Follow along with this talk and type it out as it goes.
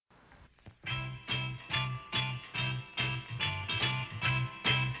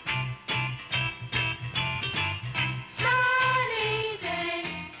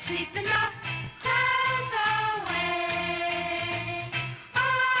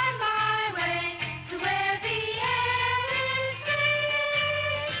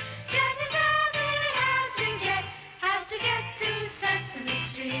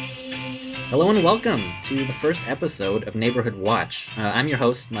Hello and welcome to the first episode of Neighborhood Watch. I'm your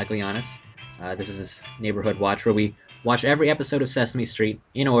host, Michael Yanis. This is Neighborhood Watch, where we watch every episode of Sesame Street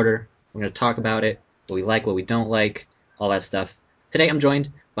in order. We're going to talk about it, what we like, what we don't like, all that stuff. Today I'm joined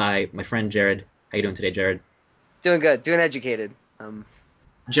by my friend Jared. How you doing today, Jared? Doing good, doing educated.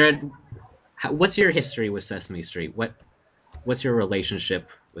 Jared, what's your history with Sesame Street? What's your relationship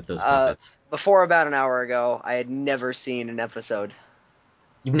with those puppets? Before about an hour ago, I had never seen an episode.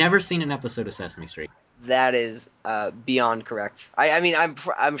 You've never seen an episode of Sesame Street? That is beyond correct.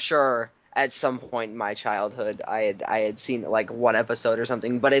 I'm sure at some point in my childhood I had seen like one episode or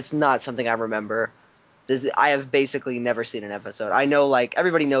something, but it's not something I remember. I have basically never seen an episode. I know like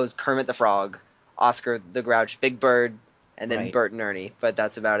everybody knows Kermit the Frog, Oscar the Grouch, Big Bird, and then Right. Bert and Ernie, but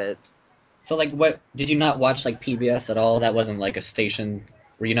that's about it. So like, what did you not watch like PBS at all? That wasn't like a station.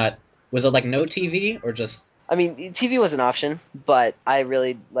 Were you not? Was it like no TV or just? I mean, TV was an option, but I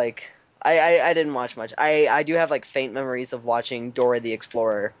really like. I didn't watch much. I do have like faint memories of watching Dora the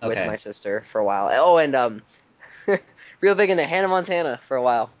Explorer with Okay. my sister for a while. Oh, and real big into Hannah Montana for a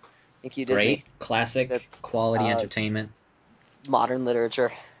while. Thank you, Disney. Great, classic, That's, quality uh, entertainment. Modern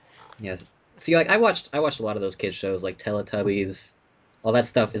literature. Yes. See, like I watched a lot of those kids shows, like Teletubbies. All that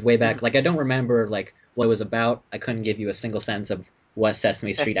stuff is way back. Like I don't remember like what it was about. I couldn't give you a single sentence of what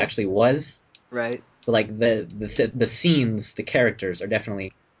Sesame Street actually was. Right. But like the scenes, the characters are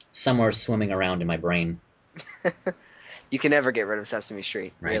definitely somewhere swimming around in my brain. You can never get rid of Sesame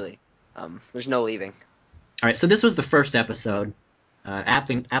Street. Right. Really. There's no leaving. All right, so this was the first episode,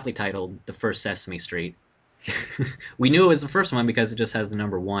 aptly titled "The First Sesame Street." We knew it was the first one because it just has the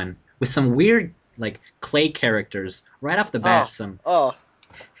number one with some weird like clay characters right off the bat. Oh,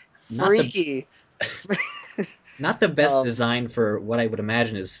 Not the freaky. not the best Um, design for what I would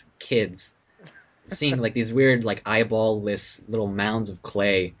imagine is kids. Seeing like these weird like eyeball-less little mounds of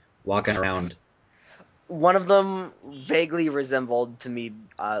clay walking around. One of them vaguely resembled to me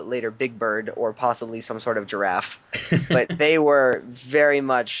later Big Bird or possibly some sort of giraffe, but they were very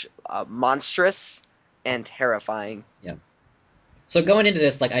much monstrous and terrifying. So going into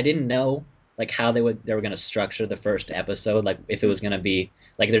this, like I didn't know like how they were gonna structure the first episode, like if it was gonna be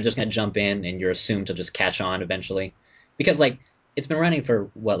like they're just gonna jump in and you're assumed to just catch on eventually, because like it's been running for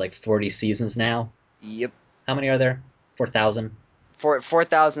what like 40 seasons now. Yep, How many are there? 4,000.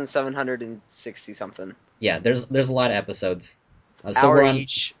 4,760 something. Yeah, there's a lot of episodes. So Hour we're on.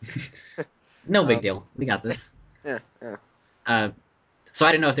 each. No big Um, deal. We got this. Yeah. So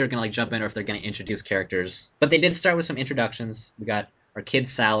I didn't know if they were gonna like jump in or if they're gonna introduce characters, but they did start with some introductions. We got our kid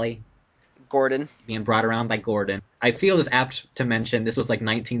Sally Gordon. being brought around by Gordon. I feel it's apt to mention this was like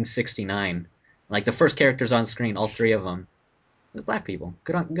 1969. Like the first characters on screen, all three of them, they're black people.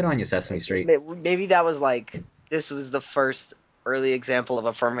 Good on you, Sesame Street. Maybe that was like this was the first early example of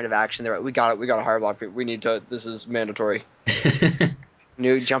affirmative action. They're like, we got it. We got to hire black people. We need to. This is mandatory.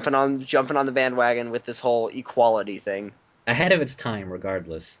 Jumping on the bandwagon with this whole equality thing. Ahead of its time,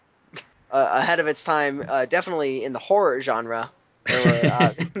 regardless. Ahead of its time, definitely in the horror genre.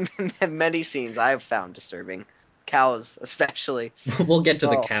 There were many scenes I have found disturbing. Cows, especially. We'll get to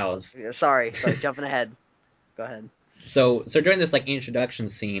the Oh. cows. Yeah, sorry, jumping ahead. Go ahead. So during this like introduction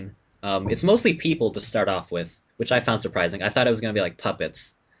scene, it's mostly people to start off with, which I found surprising. I thought it was gonna be like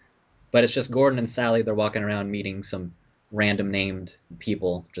puppets, but it's just Gordon and Sally. They're walking around meeting some random named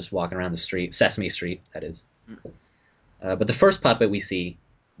people, just walking around the street, Sesame Street, that is. But the first puppet we see,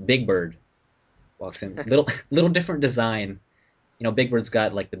 Big Bird, walks in. Little different design. You know, Big Bird's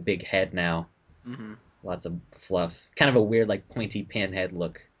got like the big head now, Hmm. lots of fluff, kind of a weird like pointy pinhead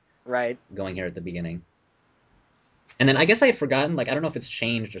look Right. going here at the beginning. And then I guess I had forgotten, like I don't know if it's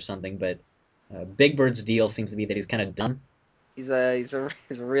changed or something, but Big Bird's deal seems to be that he's kind of dumb. He's a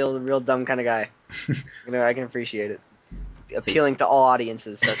real dumb kind of guy. I can appreciate it. Appealing to all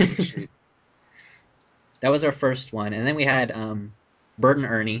audiences, Sesame Street. That was our first one, and then we had Bert and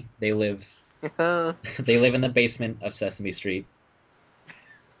Ernie. They live in the basement of Sesame Street.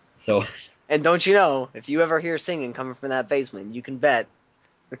 So And don't you know, if you ever hear singing coming from that basement, you can bet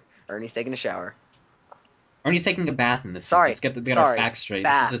Ernie's taking a shower. Ernie's taking a bath in this. Sorry, Let's get our sorry. facts straight.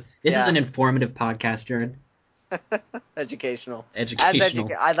 Bath. This is Yeah. an informative podcast, Jared. Educational. Educational.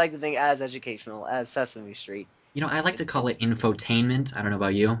 I'd like to think as educational as Sesame Street. You know, I like to call it infotainment. I don't know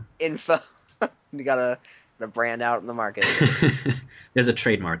about you. Info. You gotta brand out in the market. There's a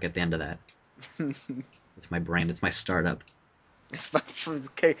trademark at the end of that. It's my brand. It's my startup. It's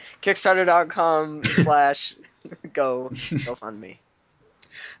Kickstarter.com/go fund me.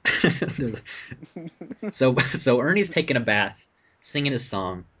 So Ernie's taking a bath, singing his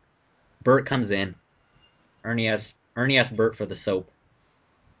song. Bert comes in. Ernie asks Bert for the soap.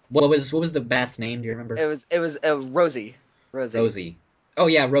 What was the bat's name? Do you remember? It was Rosie. Rosie. Oh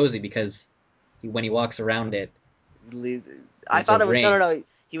yeah, Rosie, because when he walks around it, I there's a thought it was ring. no.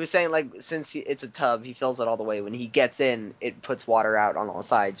 He was saying like since it's a tub, he fills it all the way. When he gets in, it puts water out on all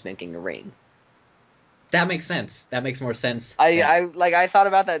sides, making a ring. That makes sense. That makes more sense. I thought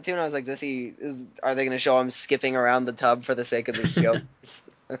about that too, and I was like, are they going to show him skipping around the tub for the sake of this joke?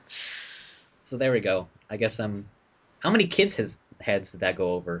 So there we go. I guess how many kids' heads did that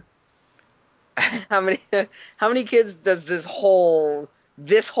go over? how many kids does this whole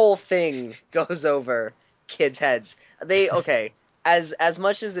thing goes over kids' heads? Okay, as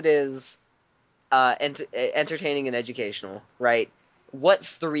much as it is entertaining and educational, right? What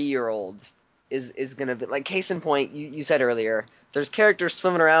 3-year-old is gonna be like? Case in point, you said earlier, there's characters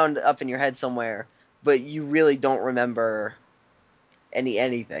swimming around up in your head somewhere, but you really don't remember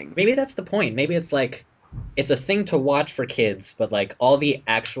anything. Maybe that's the point. Maybe it's like it's a thing to watch for kids, but like all the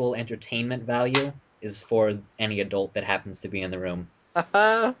actual entertainment value is for any adult that happens to be in the room.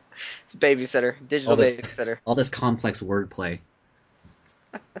 It's babysitter, All digital this babysitter. all this complex wordplay.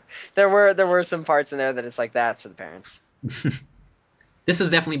 There were some parts in there that it's like that's for the parents. This is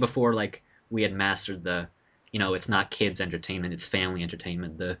definitely before like we had mastered it's not kids entertainment, it's family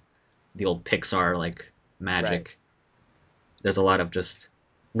entertainment, the old Pixar like magic. Right. There's a lot of just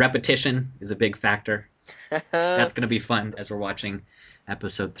repetition is a big factor. That's going to be fun as we're watching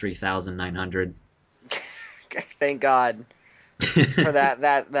episode 3900. Thank God for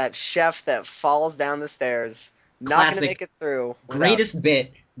that chef that falls down the stairs. Not going to make it through. Greatest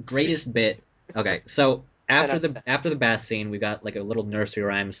bit. Okay, so after the bath scene, we got like a little nursery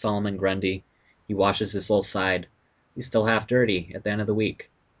rhyme. Solomon Grundy, he washes his whole side. He's still half dirty at the end of the week.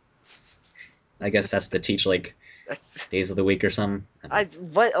 I guess that's to teach like days of the week or something.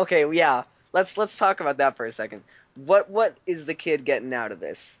 Okay, yeah. Let's talk about that for a second. What is the kid getting out of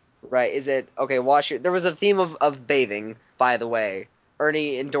this? Right? Is it okay? There was a theme of bathing, by the way.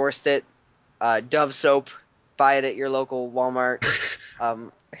 Ernie endorsed it. Dove soap. Buy it at your local Walmart.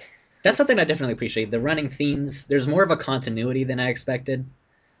 That's something I definitely appreciate. The running themes. There's more of a continuity than I expected.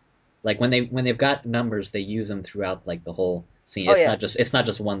 Like when they've got numbers, they use them throughout like the whole scene. Oh, It's not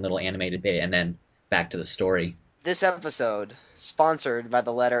just one little animated bit and then back to the story. This episode sponsored by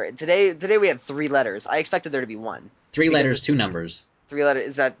the letter. Today we had 3 letters. I expected there to be 1. 3 letters, 2 numbers. 3 letters.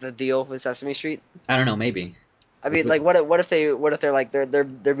 Is that the deal with Sesame Street? I don't know. Maybe. I mean, like, what if they're like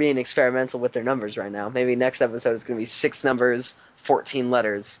they're being experimental with their numbers right now? Maybe next episode is gonna be 6 numbers, 14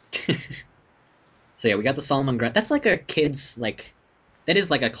 letters. So yeah, we got the Solomon Grundy. That's like a kid's like. That is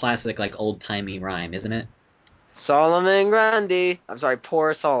like a classic like old timey rhyme, isn't it? Solomon Grundy. I'm sorry,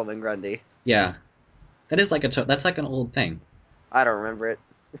 poor Solomon Grundy. Yeah, that is like that's like an old thing. I don't remember it.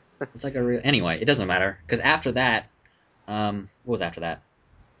 It's like a real. Anyway, it doesn't matter because after that, what was after that?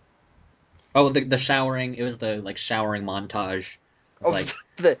 Oh, the showering. It was the like showering montage. Like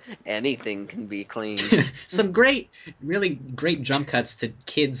anything can be cleaned. some really great jump cuts to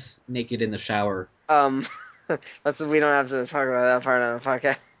kids naked in the shower. We don't have to talk about that part of the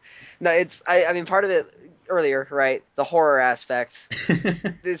podcast. No, I mean part of it earlier, right? The horror aspect.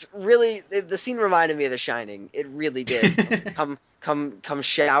 The scene reminded me of The Shining. It really did. Come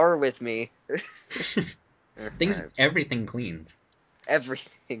shower with me. Everything cleans.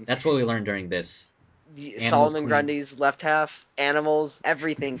 Everything. That's what we learned during this. Solomon Grundy's left half, animals,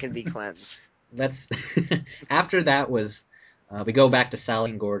 everything can be cleansed. After that was, we go back to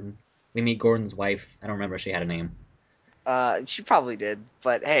Sally and Gordon. We meet Gordon's wife. I don't remember if she had a name. She probably did,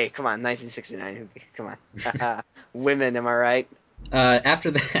 but hey, come on, 1969. Come on, women, am I right?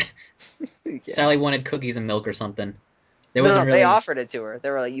 After that, yeah. Sally wanted cookies and milk or something. They offered it to her. They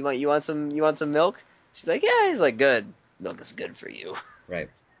were like, "You want some milk?" She's like, "Yeah." He's like, "Good, milk is good for you." Right.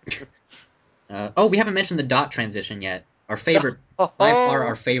 We haven't mentioned the dot transition yet. Our favorite, by far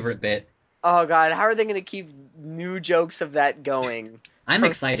our favorite bit. Oh God, how are they going to keep new jokes of that going? I'm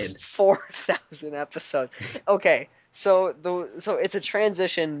excited. 4,000 episodes. Okay, so it's a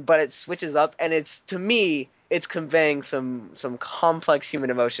transition, but it switches up, and to me, it's conveying some complex human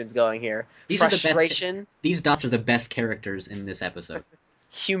emotions going here. Frustration. These dots are the best characters in this episode.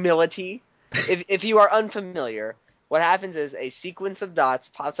 Humility. If you are unfamiliar, what happens is a sequence of dots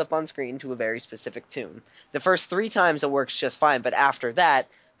pops up on screen to a very specific tune. The first 3 times it works just fine, but after that,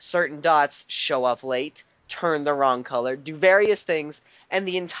 certain dots show up late, turn the wrong color, do various things, and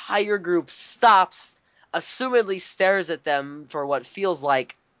the entire group stops, assumedly stares at them for what feels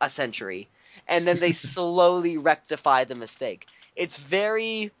like a century, and then they slowly rectify the mistake. It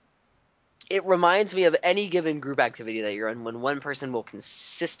reminds me of any given group activity that you're in when one person will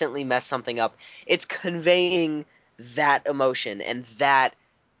consistently mess something up. It's conveying that emotion and that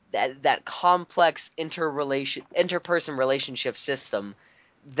that complex interperson relationship system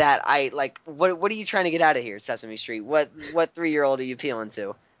that I like. What are you trying to get out of here, Sesame Street? What 3-year-old are you appealing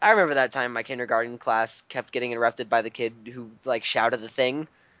to? I remember that time my kindergarten class kept getting interrupted by the kid who like shouted the thing.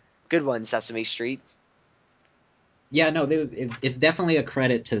 Good one, Sesame Street. Yeah, no, it's definitely a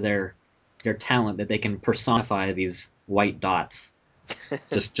credit to their talent that they can personify these white dots.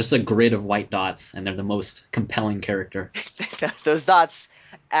 Just a grid of white dots, and they're the most compelling character. Those dots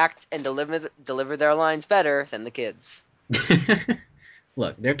act and deliver their lines better than the kids.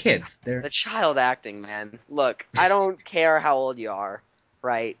 Look, they're kids. They're The child acting, man. Look, I don't care how old you are,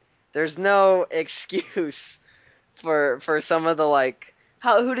 right? There's no excuse for some of the like.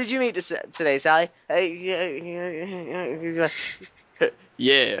 Who did you meet today, Sally?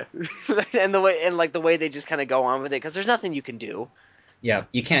 Yeah. And the way they just kind of go on with it, because there's nothing you can do. Yeah,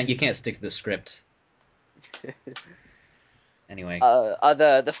 you can't stick to the script. Anyway.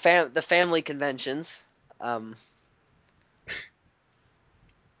 The family conventions. I'm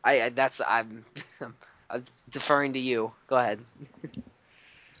deferring to you. Go ahead.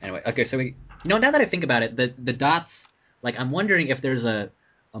 Anyway, okay, so now that I think about it, the dots, like, I'm wondering if there's a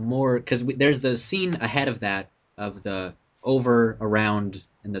more, because there's the scene ahead of that of the over, around,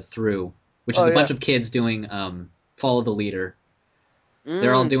 and the through, which is a bunch of kids doing follow the leader.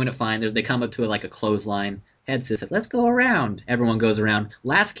 They're all doing it fine. They come up to like a clothesline. Head says, "Let's go around." Everyone goes around.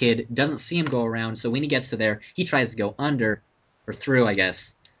 Last kid doesn't see him go around, so when he gets to there, he tries to go under or through, I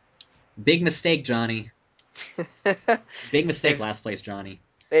guess. Big mistake, Johnny. Big mistake, last place, Johnny.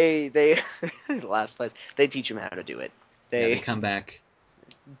 They last place. They teach him how to do it. They come back.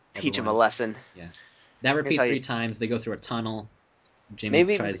 Teach him a lesson. Yeah. That repeats 3 times. They go through a tunnel.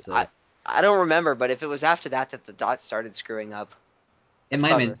 Jimmy tries to. I don't remember, but if it was after that the dots started screwing up. It might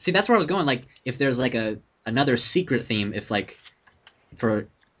have been. See, that's where I was going. Like, if there's like another secret theme, if like for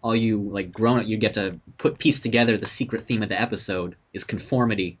all you like grown up, you get to piece together the secret theme of the episode is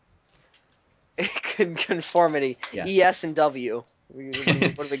conformity. Conformity. Yeah. ES and W. What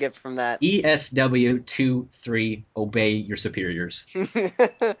do we get from that? ESW 2-3 obey your superiors.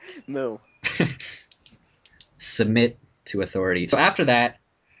 Moo. Submit to authority. So after that,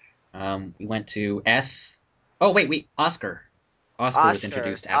 we went to S. Oh wait, Oscar. Oscar was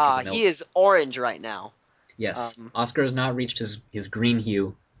introduced after the milk. He is orange right now. Yes. Oscar has not reached his green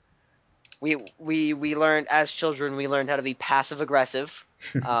hue. We learned as children how to be passive aggressive.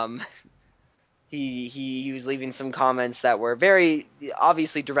 He was leaving some comments that were very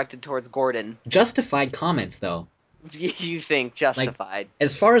obviously directed towards Gordon. Justified comments, though. You think justified? Like,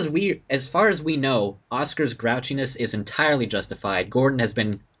 as far as we know, Oscar's grouchiness is entirely justified. Gordon has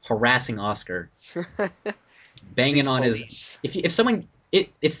been harassing Oscar, banging on his. If someone,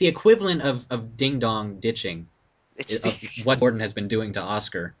 it's the equivalent of ding dong ditching. What Gordon has been doing to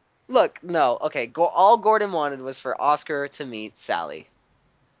Oscar. Look, no, okay. All Gordon wanted was for Oscar to meet Sally.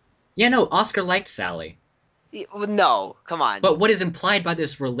 Yeah, no, Oscar liked Sally. No, come on. But what is implied by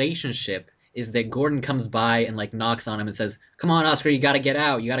this relationship is that Gordon comes by and like knocks on him and says, "Come on, Oscar, you got to get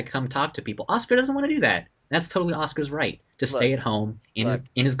out. You got to come talk to people." Oscar doesn't want to do that. That's totally Oscar's right to stay at home in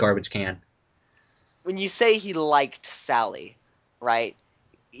his garbage can. When you say he liked Sally, right?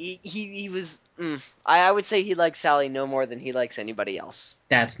 He was. I would say he likes Sally no more than he likes anybody else.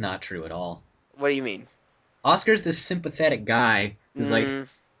 That's not true at all. What do you mean? Oscar's this sympathetic guy who's like.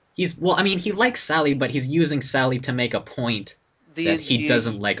 He likes Sally, but he's using Sally to make a point that he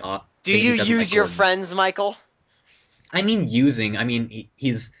doesn't like. Do you use your friends, Michael? I mean, using. I mean,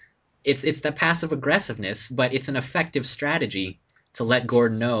 it's the passive aggressiveness, but it's an effective strategy to let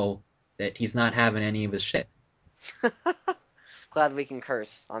Gordon know that he's not having any of his shit. Glad we can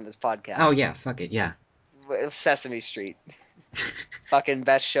curse on this podcast. Oh yeah, fuck it, yeah. Sesame Street. Fucking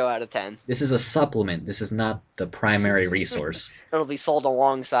best show out of 10. This is a supplement. This is not the primary resource. It'll be sold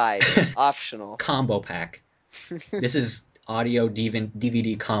alongside. Optional. Combo pack. This is audio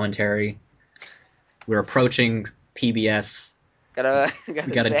DVD commentary. We're approaching PBS. We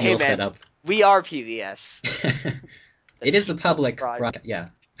got a deal set up. We are PBS. It is the public. Yeah.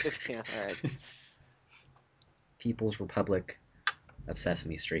 Yeah, all right. People's Republic of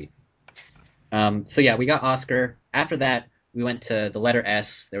Sesame Street. So yeah, we got Oscar. After that, we went to the letter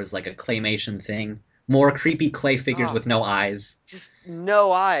S. There was like a claymation thing. More creepy clay figures with no eyes. Just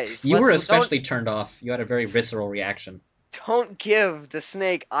no eyes. You were especially turned off. You had a very visceral reaction. Don't give the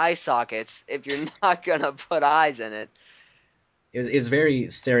snake eye sockets if you're not going to put eyes in it. It was very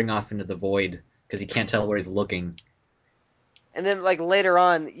staring off into the void because he can't tell where he's looking. And then like later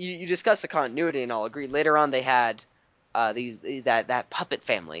on, you discussed the continuity and I'll agree. Later on they had that puppet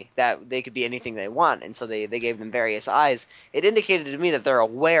family, that they could be anything they want, and so they gave them various eyes. It indicated to me that they're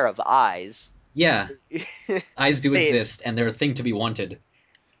aware of eyes. Yeah, eyes do They exist, and they're a thing to be wanted.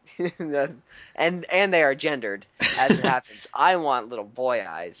 and they are gendered as it happens. I want little boy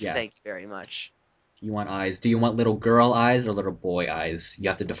eyes. Yeah. Thank you very much. You want eyes. Do you want little girl eyes or little boy eyes? You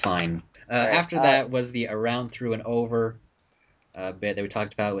have to define. Right, After that was the around, through, and over bit that we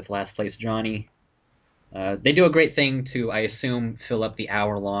talked about with Last Place Johnny. They do a great thing to, I assume, fill up the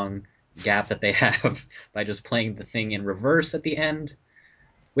hour-long gap that they have by just playing the thing in reverse at the end,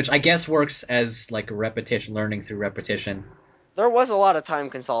 which I guess works as like repetition, learning through repetition. There was a lot of time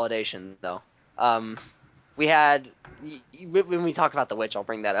consolidation, though. We had when we talk about the witch, I'll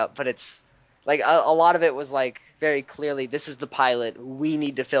bring that up, but it's like a lot of it was like very clearly, this is the pilot. We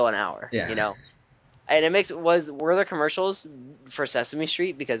need to fill an hour. Yeah. You know. And were there commercials for Sesame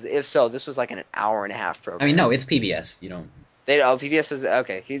Street? Because if so, this was like an hour and a half program. I mean, no, it's PBS. You don't. PBS is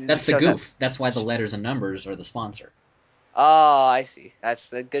okay. That's the goof. That's why the letters and numbers are the sponsor. Oh, I see. That's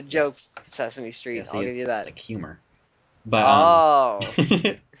the good joke, Sesame Street. Yeah, see, I'll give you that. It's like humor. But Oh.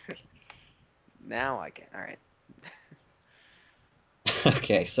 Now I can. All right.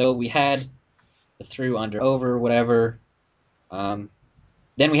 Okay, so we had the through, under, over, whatever.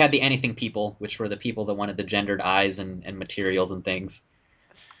 Then we had the anything people, which were the people that wanted the gendered eyes and materials and things.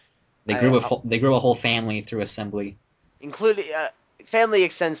 They grew a whole family through assembly. Including family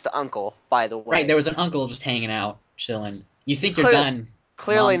extends to uncle, by the way. Right, there was an uncle just hanging out, chilling. You think you're done?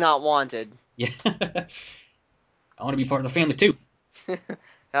 Clearly Mom. not wanted. Yeah. I want to be part of the family too.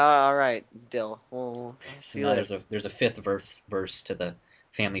 All right, Dill. We'll see you later. There's a fifth verse to the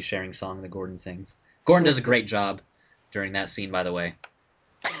family sharing song that Gordon sings. Gordon does a great job during that scene, by the way.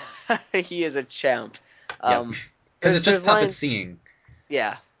 He is a champ. Because it's just puppet seeing.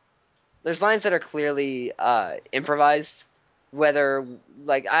 Yeah. There's lines that are clearly improvised. Whether,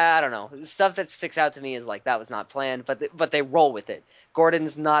 like, I don't know. Stuff that sticks out to me is, like, that was not planned, but they roll with it.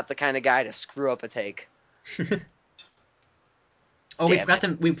 Gordon's not the kind of guy to screw up a take. Oh, we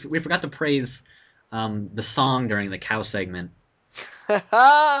forgot to praise the song during the cow segment.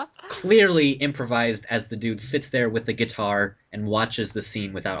 Clearly improvised as the dude sits there with the guitar and watches the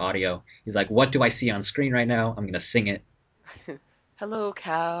scene without audio. He's like, what do I see on screen right now? I'm going to sing it. Hello,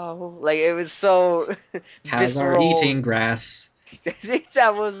 cow. Like, it was so Cows visceral. are eating grass.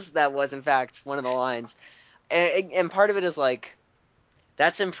 that was in fact one of the lines. And part of it is like,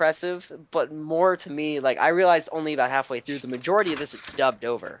 that's impressive, but more to me, like, I realized only about halfway through, the majority of this is dubbed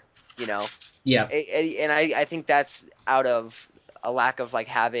over, you know? Yeah. And I think that's out of a lack of, like,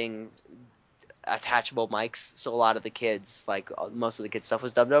 having attachable mics, so a lot of the kids, like, most of the kids' stuff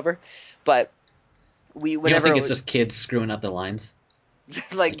was dubbed over. But you don't think it's just kids screwing up their lines?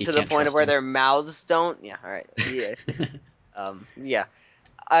 like to the point of where their mouths don't? Yeah, all right. Yeah. Yeah.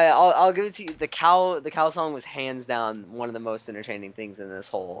 I'll give it to you. The cow song was hands down one of the most entertaining things in this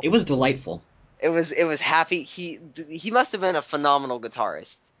whole. It was delightful. It was happy. He must have been a phenomenal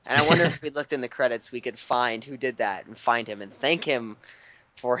guitarist. And I wonder if we looked in the credits, we could find who did that and find him and thank him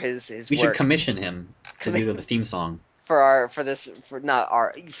for his work. We should commission him to do the theme song for the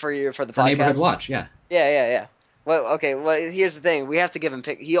podcast. Neighborhood Watch. Yeah. Yeah. Well, okay. Well, here's the thing. We have to give him.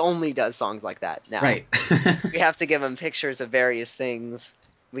 He only does songs like that now. Right. We have to give him pictures of various things.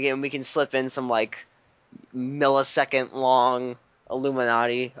 We can slip in some like millisecond long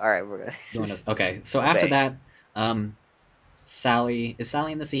Illuminati. All right, we're gonna. Okay, so after that, Sally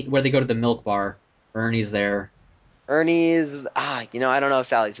in the scene where they go to the milk bar. Ernie's there. Ernie's I don't know if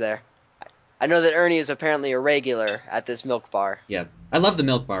Sally's there. I know that Ernie is apparently a regular at this milk bar. Yeah, I love the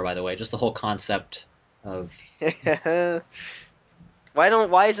milk bar, by the way. Just the whole concept of.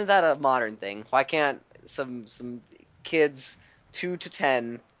 Why isn't that a modern thing? Why can't some kids 2 to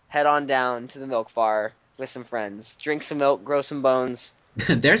 10 head on down to the milk bar with some friends, drink some milk, grow some bones?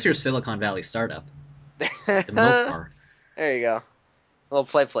 There's your Silicon Valley startup. The milk bar. There you go. A little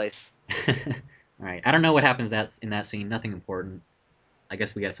play place. All right. I don't know what happens in that scene. Nothing important. I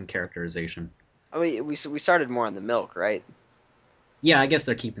guess we got some characterization. I mean, we started more on the milk, right? Yeah, I guess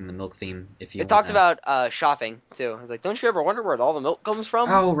they're keeping the milk theme. It talked about shopping too. I was like, don't you ever wonder where all the milk comes from?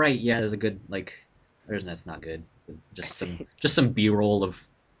 Oh right, yeah. There's a good that's not good. Just some B-roll of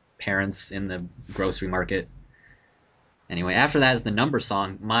parents in the grocery market. Anyway, after that is the number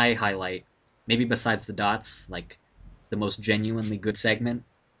song. My highlight, maybe besides the dots, like the most genuinely good segment.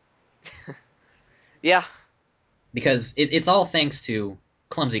 Yeah. Because it's all thanks to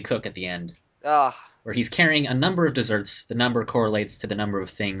Clumsy Cook at the end. Where he's carrying a number of desserts. The number correlates to the number of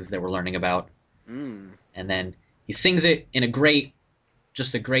things that we're learning about. And then he sings it in a great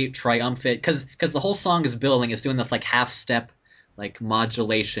just a great triumphant, because the whole song is building. It's doing this like half step like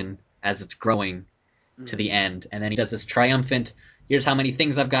modulation as it's growing to the end, and then he does this triumphant. Here's how many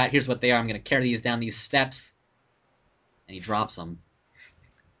things I've got. Here's what they are. I'm gonna carry these down these steps, and he drops them.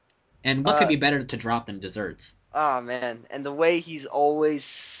 And what could be better to drop than desserts? Oh man, and the way he's always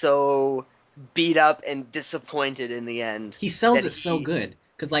so beat up and disappointed in the end. He sells it so good,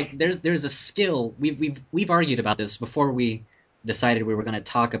 because like there's a skill. We've argued about this before we decided we were going to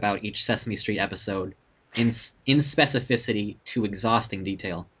talk about each Sesame Street episode in specificity to exhausting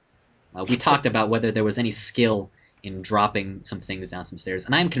detail. We talked about whether there was any skill in dropping some things down some stairs,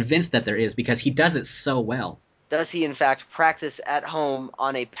 and I'm convinced that there is, because he does it so well. Does he in fact practice at home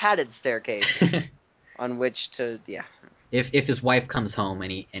on a padded staircase on which to If his wife comes home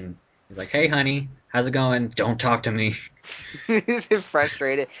and he's like, "Hey honey, how's it going? Don't talk to me." He's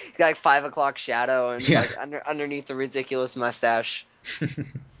frustrated. He's got like 5 o'clock shadow and Yeah. like underneath the ridiculous mustache.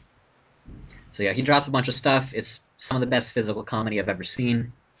 So yeah, he drops a bunch of stuff. It's some of the best physical comedy I've ever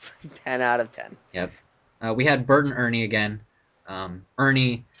seen. 10 out of 10. Yep. We had Bert and Ernie again.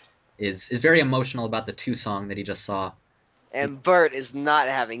 Ernie is very emotional about the 2 song that he just saw. And Bert is not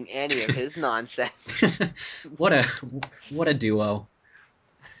having any of his nonsense. What a duo.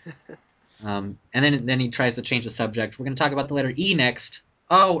 And then he tries to change the subject. We're going to talk about the letter E next.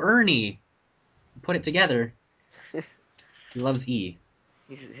 Oh, Ernie. Put it together. He loves E.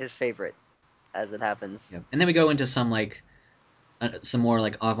 He's his favorite, as it happens. Yep. And then we go into some more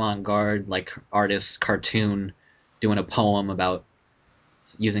like avant-garde like artist cartoon doing a poem about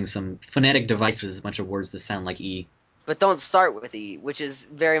using some phonetic devices, a bunch of words that sound like E. But don't start with E, which is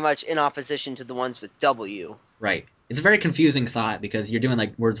very much in opposition to the ones with W. Right. It's a very confusing thought, because you're doing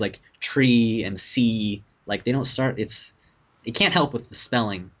like words like tree and sea, like they don't start. It can't help with the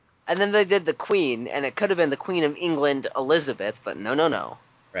spelling. And then they did the Queen, and it could have been the Queen of England, Elizabeth, but no.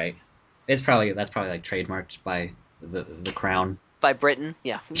 Right. That's probably like trademarked by the Crown. By Britain,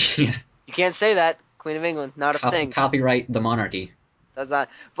 yeah. Yeah. You can't say that. Queen of England, not a thing. Copyright the monarchy. That's not.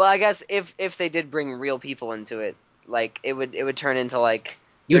 Well, I guess if they did bring real people into it, like it would turn into like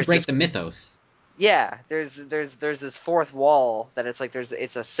You would break the mythos. Yeah, there's this fourth wall that it's like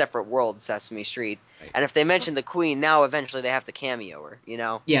it's a separate world, Sesame Street. Right. And if they mention the Queen, now eventually they have to cameo her, you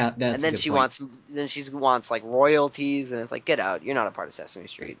know? Yeah, that's and then a good she point. wants like royalties, and it's like, get out, you're not a part of Sesame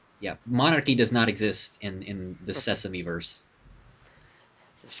Street. Yeah, monarchy does not exist in the Sesame verse.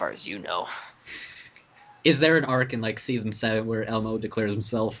 As far as you know. Is there an arc in like season 7 where Elmo declares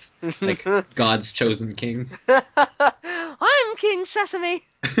himself like God's chosen king? I'm King Sesame.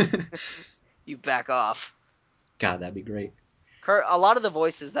 You back off. God, that'd be great. A lot of the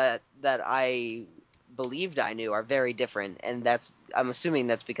voices that I believed I knew are very different, and I'm assuming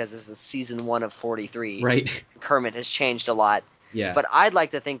that's because this is season 1 of 43. Right. Kermit has changed a lot. Yeah. But I'd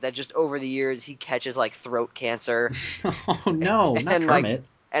like to think that just over the years he catches like throat cancer. Oh no, not and, Kermit.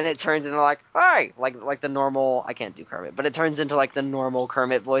 And it turns into like, hi, like the normal. I can't do Kermit, but it turns into like the normal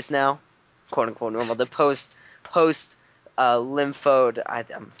Kermit voice now, quote unquote normal. The post lymphode.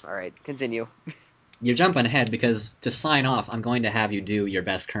 All right, continue. You're jumping ahead, because to sign off, I'm going to have you do your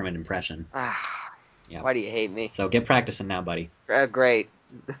best Kermit impression. Yeah. Why do you hate me? So get practicing now, buddy. Great.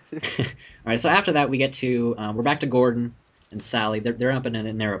 All right. So after that, we get to we're back to Gordon and Sally. They're up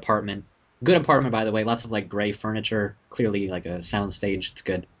in their apartment. Good apartment, by the way. Lots of like gray furniture. Clearly like a sound stage. It's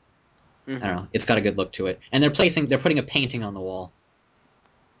good. Mm-hmm. I don't know. It's got a good look to it. And they're putting a painting on the wall.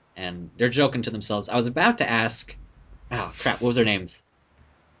 And they're joking to themselves. I was about to ask. Oh crap! What was their names?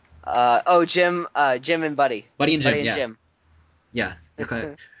 Jim and Buddy. Buddy and Jim. Buddy and Yeah. Jim. Yeah.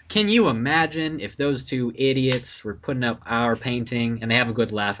 Okay. Can you imagine if those 2 idiots were putting up our painting and they have a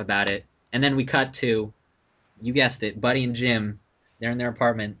good laugh about it, and then we cut to, you guessed it, Buddy and Jim. They're in their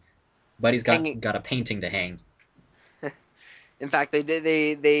apartment. Buddy's got a painting to hang. In fact,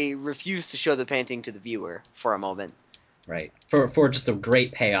 they refused to show the painting to the viewer for a moment. Right. For just a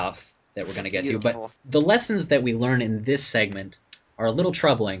great payoff that we're going to get to. But the lessons that we learn in this segment are a little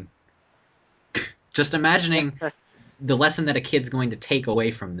troubling. Just imagining the lesson that a kid's going to take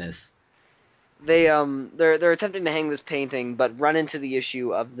away from this. They're attempting to hang this painting, but run into the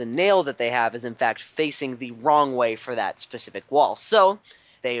issue of the nail that they have is in fact facing the wrong way for that specific wall. So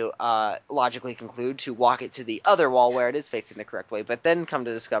they logically conclude to walk it to the other wall where it is facing the correct way, but then come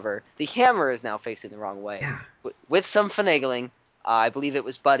to discover the hammer is now facing the wrong way. Yeah. With some finagling, I believe it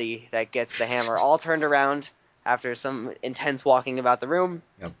was Buddy that gets the hammer all turned around after some intense walking about the room.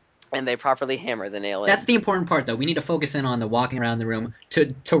 Yep. And they properly hammer the nail in. That's the important part, though. We need to focus in on the walking around the room.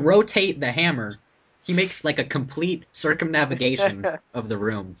 To rotate the hammer, he makes like a complete circumnavigation of the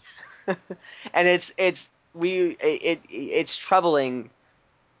room. And it's troubling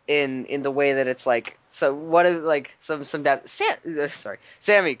in the way that it's like, so what if like some dad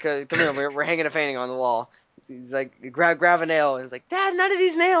Sammy, come here, we're hanging a painting on the wall. He's like, grab a nail, and he's like, Dad, none of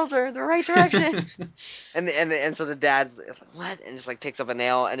these nails are the right direction. and so the dad's like, what, and just like picks up a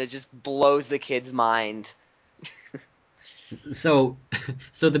nail, and it just blows the kid's mind. So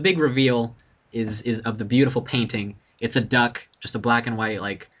the big reveal is of the beautiful painting. It's a duck, just a black and white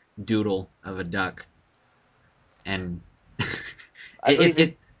like doodle of a duck, and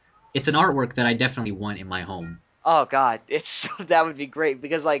it's an artwork that I definitely want in my home. Oh God, that would be great,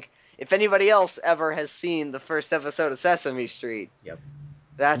 because like if anybody else ever has seen the first episode of Sesame Street, Yep.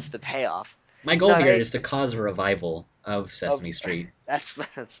 that's the payoff. My goal here is to cause a revival of Sesame Street. That's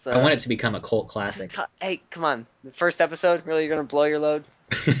the. I want it to become a cult classic. Hey, come on! The first episode, really, you're gonna blow your load?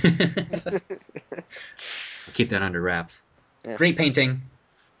 I'll keep that under wraps. Yeah. Great painting.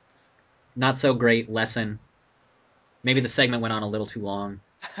 Not so great lesson. Maybe the segment went on a little too long.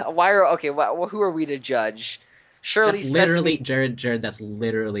 Who are we to judge? Surely that's literally Jared. That's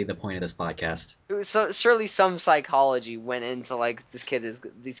literally the point of this podcast. So surely some psychology went into like these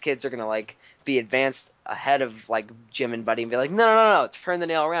kids are gonna like be advanced ahead of like Jim and Buddy and be like, no, turn the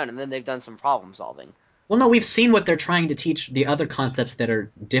nail around, and then they've done some problem solving. Well, no, we've seen what they're trying to teach, the other concepts that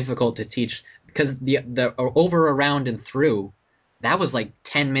are difficult to teach, because the over, around, and through, that was like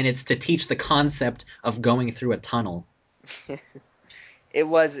 10 minutes to teach the concept of going through a tunnel. It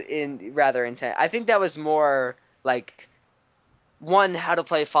was rather intense. I think that was more like, one, how to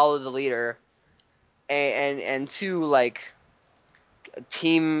play follow the leader, and two, like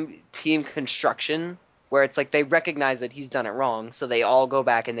team construction, where it's like they recognize that he's done it wrong, so they all go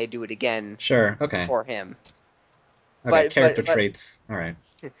back and they do it again. Sure, okay. For him. Okay, character traits. All right.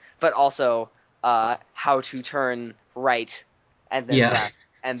 But also how to turn right and then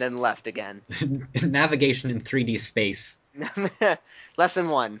left and then left again. Navigation in 3D space. Lesson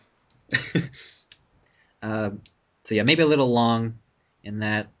 1. So yeah, maybe a little long in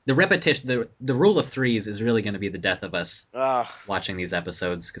that the repetition, the rule of threes is really going to be the death of us watching these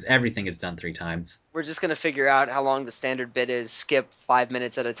episodes, because everything is done 3 times. We're just going to figure out how long the standard bit is, skip 5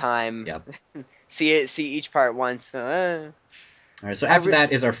 minutes at a time. Yep. see each part once. All right, so after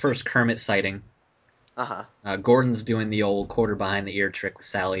that is our first Kermit sighting. Uh-huh. Gordon's doing the old quarter behind the ear trick with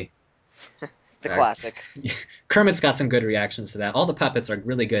Sally. The classic. Kermit's got some good reactions to that. All the puppets are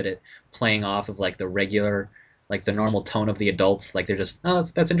really good at playing off of like the regular, like the normal tone of the adults. Like they're just, oh,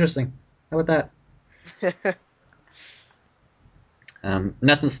 that's interesting. How about that?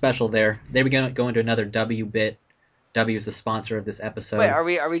 Nothing special there. They were gonna go into another W bit. W is the sponsor of this episode.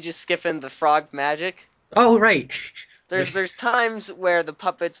 Wait, are we just skipping the frog magic? Oh, right. There's times where the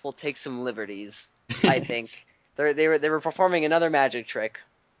puppets will take some liberties. I think they were performing another magic trick.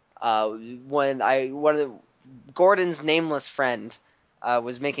 When Gordon's nameless friend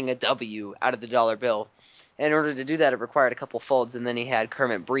was making a W out of the dollar bill. And in order to do that, it required a couple folds, and then he had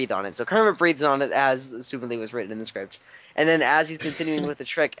Kermit breathe on it. So Kermit breathes on it as assumedly was written in the script. And then as he's continuing with the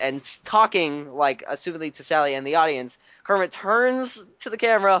trick and talking like assumedly to Sally and the audience, Kermit turns to the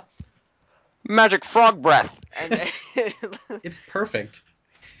camera, magic frog breath. And it's perfect.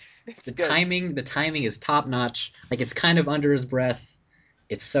 The good. timing is top notch. Like it's kind of under his breath.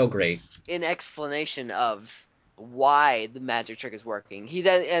 It's so great. In explanation of why the magic trick is working, he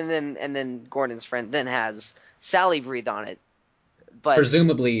then Gordon's friend then has Sally breathe on it, but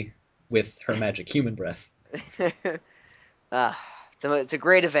presumably with her magic human breath. To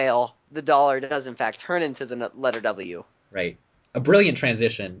great avail, the dollar does in fact turn into the letter W. Right. A brilliant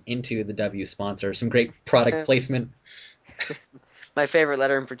transition into the W sponsor. Some great product placement. My favorite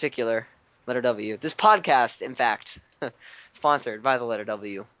letter in particular, letter W. This podcast, in fact, sponsored by the letter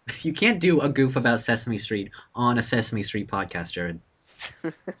W. You can't do a goof about Sesame Street on a Sesame Street podcast, Jared.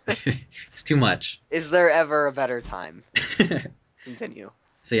 It's too much. Is there ever a better time? Continue.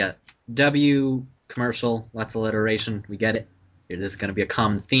 So yeah, W commercial, lots of alliteration. We get it. This is going to be a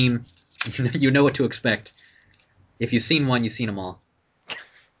common theme. You know what to expect. If you've seen one, you've seen them all.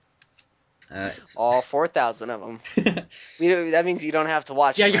 All 4,000 of them. That means you don't have to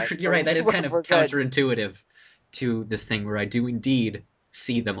watch. Yeah, you're right. That is kind of counterintuitive to this thing where I do indeed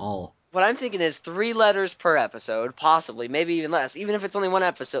see them all. What I'm thinking is 3 letters per episode, possibly, maybe even less. Even if it's only one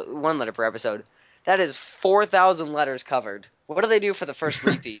letter per episode, that is 4,000 letters covered. What do they do for the first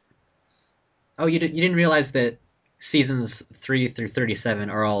repeat? Oh, you didn't realize that seasons 3 through 37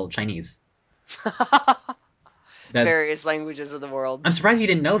 are all Chinese. Various languages of the world. I'm surprised you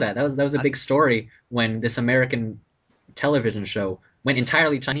didn't know that. That was a big story when this American television show went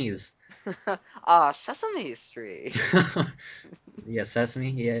entirely Chinese. Sesame Street. Yeah,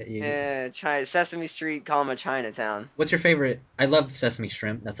 Sesame. Yeah. Sesame Street, call him a Chinatown. What's your favorite? I love sesame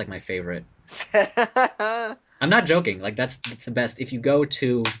shrimp. That's like my favorite. I'm not joking. Like that's the best. If you go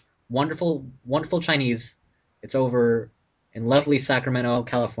to Wonderful Chinese, it's over in lovely Sacramento,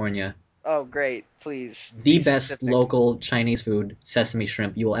 California. Oh, great. Please The be best specific. local Chinese food, sesame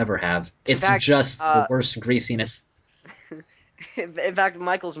shrimp, you will ever have. In It's fact, just the worst greasiness. in fact,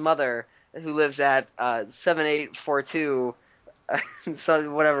 Michael's mother, who lives at 7842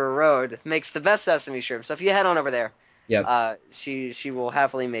 so whatever road, makes the best sesame shrimp. So if you head on over there, Yep, she will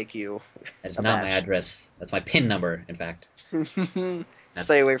happily make you that is a not my batch. address. That's my PIN number, in fact.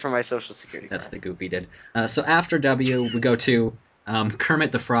 Stay away from my social security That's card. the Goofy did. So after W, we go to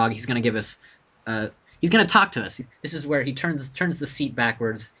Kermit the Frog. He's gonna give us. He's gonna talk to us. This is where he turns the seat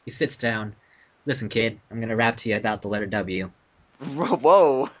backwards. He sits down. Listen, kid, I'm gonna rap to you about the letter W.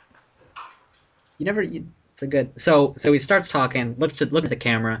 Whoa. It's a good. So he starts talking. Look at the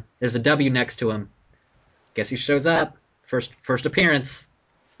camera. There's a W next to him. Guess he shows up. First appearance.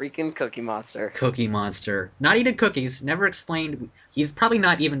 Freaking Cookie Monster. Cookie Monster. Not eating cookies. Never explained. He's probably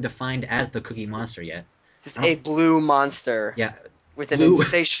not even defined as the Cookie Monster yet. Just a blue monster. Yeah. With an Blue.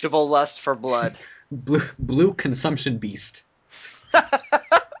 insatiable lust for blood. Blue consumption beast.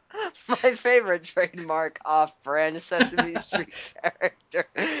 My favorite trademark off-brand Sesame Street character.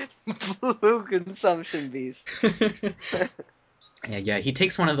 Blue consumption beast. Yeah. He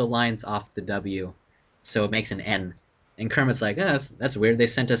takes one of the lines off the W, so it makes an N. And Kermit's like, oh, that's weird. They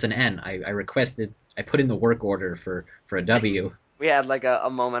sent us an N. I put in the work order for a W. We had like a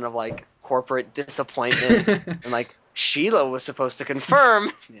moment of like corporate disappointment, and like Sheila was supposed to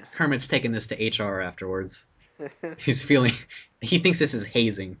confirm. Yeah. Kermit's taking this to HR afterwards. He thinks this is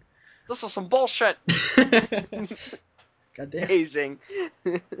hazing. This is some bullshit. Goddamn. Hazing.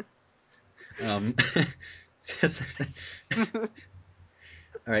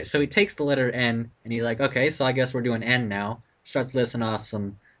 All right, so he takes the letter N, and he's like, okay, so I guess we're doing N now. Starts listing off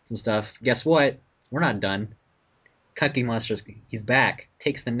some stuff. Guess what? We're not done. Cookie Monster's, he's back.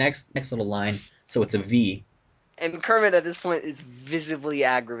 Takes the next little line, so it's a V. And Kermit at this point is visibly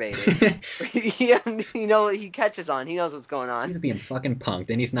aggravated. He catches on. He knows what's going on. He's being fucking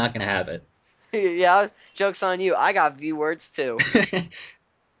punked, and he's not gonna have it. Yeah, joke's on you. I got V words too.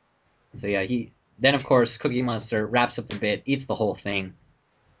 So yeah, then of course Cookie Monster wraps up the bit, eats the whole thing.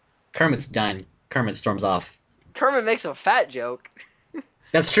 Kermit's done. Kermit storms off. Kermit makes a fat joke.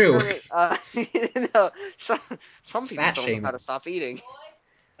 That's true. Kermit, some people Fat don't shaming. know how to stop eating.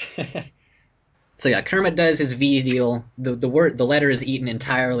 So yeah, Kermit does his V deal. The letter is eaten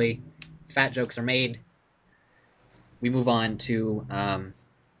entirely. Fat jokes are made. We move on to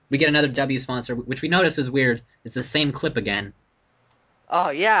we get another W sponsor, which we noticed was weird. It's the same clip again. Oh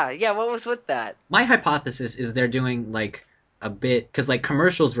yeah. What was with that? My hypothesis is they're doing like a bit because like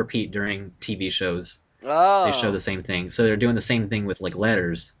commercials repeat during TV shows. Oh. They show the same thing, so they're doing the same thing with like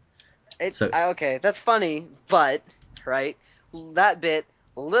letters. Okay, that's funny, but right, that bit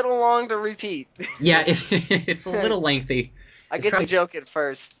a little long to repeat. Yeah, it's a little lengthy. I get the joke at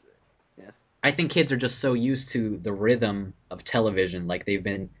first. Yeah. I think kids are just so used to the rhythm of television, like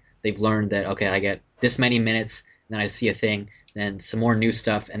they've learned that okay, I get this many minutes, then I see a thing, then some more new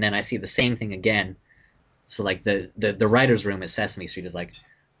stuff, and then I see the same thing again. So like the writers' room at Sesame Street is like,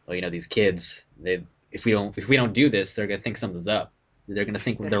 well, these kids, if we don't do this, they're gonna think something's up. They're gonna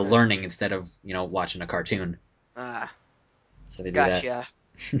think they're learning instead of watching a cartoon. So they do gotcha.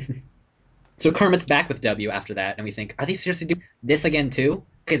 that. So Kermit's back with W after that, and we think, are they seriously doing this again too?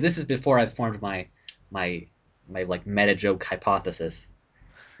 Because this is before I've formed my like meta joke hypothesis.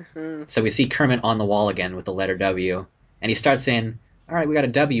 So we see Kermit on the wall again with the letter W, and he starts in, all right, we got a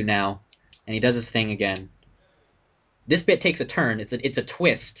W now, and he does his thing again. This bit takes a turn. It's a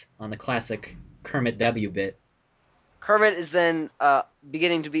twist on the classic Kermit W bit. Kermit is then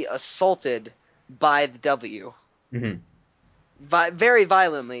beginning to be assaulted by the W. Mm-hmm. Very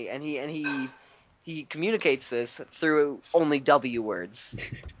violently, and he communicates this through only W words.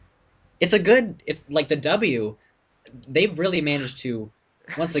 It's like the W. They've really managed to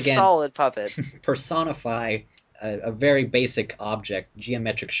once again solid puppet personify a very basic object,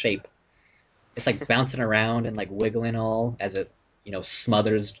 geometric shape. It's like bouncing around and like wiggling all as it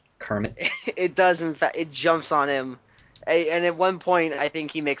smothers Kermit. It does, in fact. It jumps on him. And at one point, I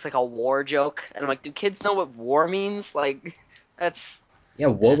think he makes like a war joke, and I'm like, do kids know what war means? Like, that's... Yeah,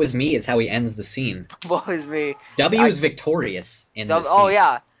 woe is me is how he ends the scene. Woe is me. W is victorious in this scene. Oh,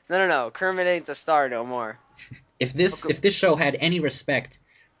 yeah. No. Kermit ain't the star no more. If this show had any respect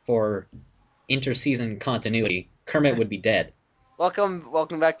for inter-season continuity, Kermit would be dead.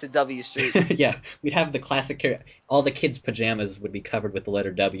 Welcome back to W Street. Yeah, we'd have the classic. All the kids' pajamas would be covered with the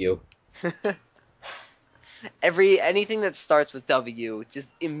letter W. Anything that starts with W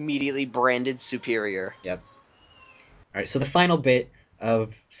just immediately branded superior. Yep. All right, so the final bit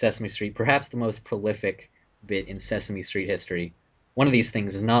of Sesame Street, perhaps the most prolific bit in Sesame Street history. One of these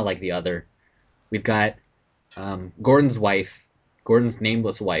things is not like the other. We've got Gordon's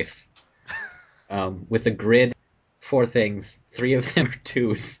nameless wife, with a grid, 4 things. 3 of them are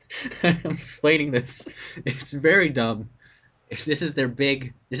 2s. I'm explaining this. It's very dumb. This is their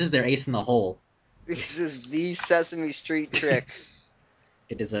ace in the hole. This is the Sesame Street trick.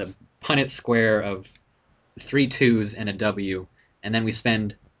 It is a Punnett square of 3 2s and a W, and then we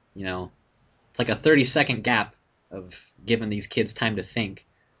spend, it's like a 30-second gap of giving these kids time to think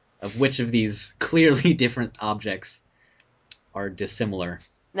of which of these clearly different objects are dissimilar.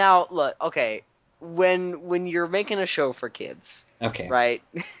 Now, look, okay, when you're making a show for kids, okay, right?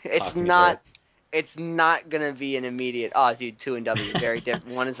 It's not gonna be an immediate. Oh, dude, 2 and W, very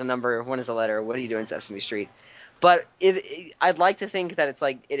different. One is a number, one is a letter. What do you do in Sesame Street? But I'd like to think that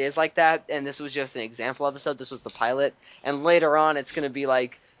it is like that, and this was just an example episode. This was the pilot, and later on, it's gonna be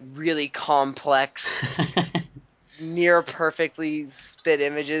like really complex, near perfectly spit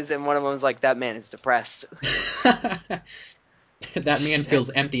images, and one of them's like, that man is depressed. That man feels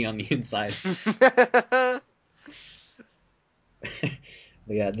empty on the inside. But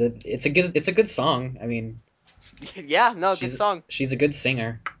yeah, it's a good song. I mean, yeah, no, good song. She's a good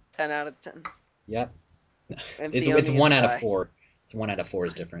singer. 10 out of 10. Yep. It's 1 out of 4. It's 1 out of 4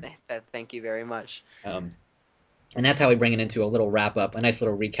 is different. Thank you very much. And that's how we bring it into a little wrap up, a nice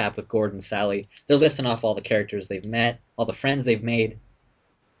little recap with Gordon and Sally. They're listing off all the characters they've met, all the friends they've made.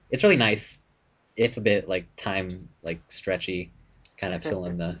 It's really nice, if a bit stretchy, kind of fill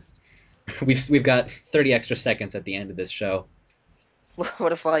in the. We've got 30 extra seconds at the end of this show.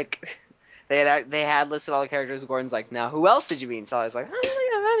 What if they had listed all the characters? Gordon's like, now who else did you meet? And Sally's like, I don't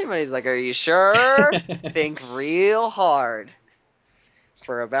really have anybody. He's like, are you sure? Think real hard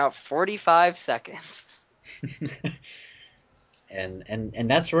for about 45 seconds. and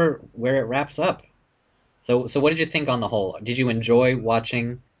that's where it wraps up. So what did you think on the whole? Did you enjoy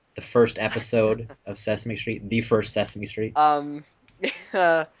watching the first episode of Sesame Street, the first Sesame Street? More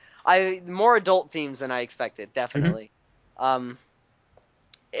adult themes than I expected, definitely. Mm-hmm.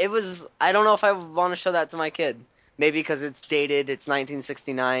 It was. I don't know if I would want to show that to my kid. Maybe because it's dated. It's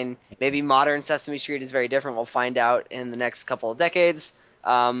 1969. Maybe modern Sesame Street is very different. We'll find out in the next couple of decades.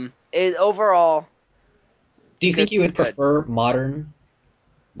 Overall. Do you think you would prefer modern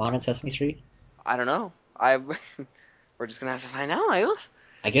Sesame Street? I don't know. We're just gonna have to find out.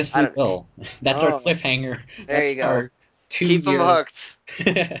 I guess we will. That's our cliffhanger. There you go. Keep them hooked.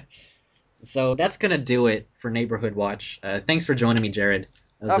 So that's gonna do it for Neighborhood Watch. Thanks for joining me, Jared.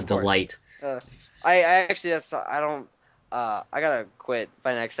 That was a delight. I actually I don't. I gotta quit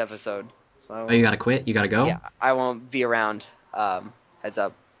by next episode. So you gotta quit? You gotta go? Yeah, I won't be around. Heads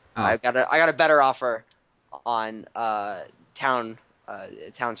up. Oh. I got a better offer on town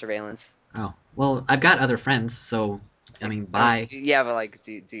surveillance. Oh, well, I've got other friends, so I mean, bye. Yeah, but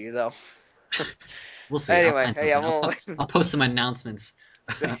do you though? We'll see. Anyway, I'll post some announcements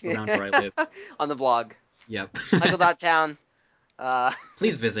around where I live on the blog. Yep. Michael.town.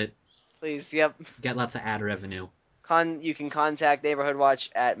 Please visit. Please, yep. Get lots of ad revenue. You can contact Neighborhood Watch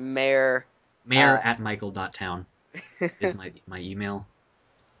at mayor at michael.town is my email.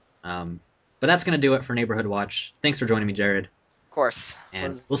 But that's going to do it for Neighborhood Watch. Thanks for joining me, Jared. Of course.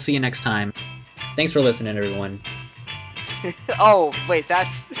 And we'll see you next time. Thanks for listening, everyone. Oh, wait,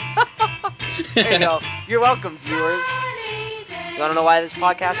 that's... There you go. You're welcome, viewers. You want to know why this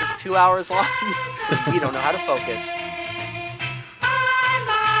podcast is 2 hours long? We don't know how to focus.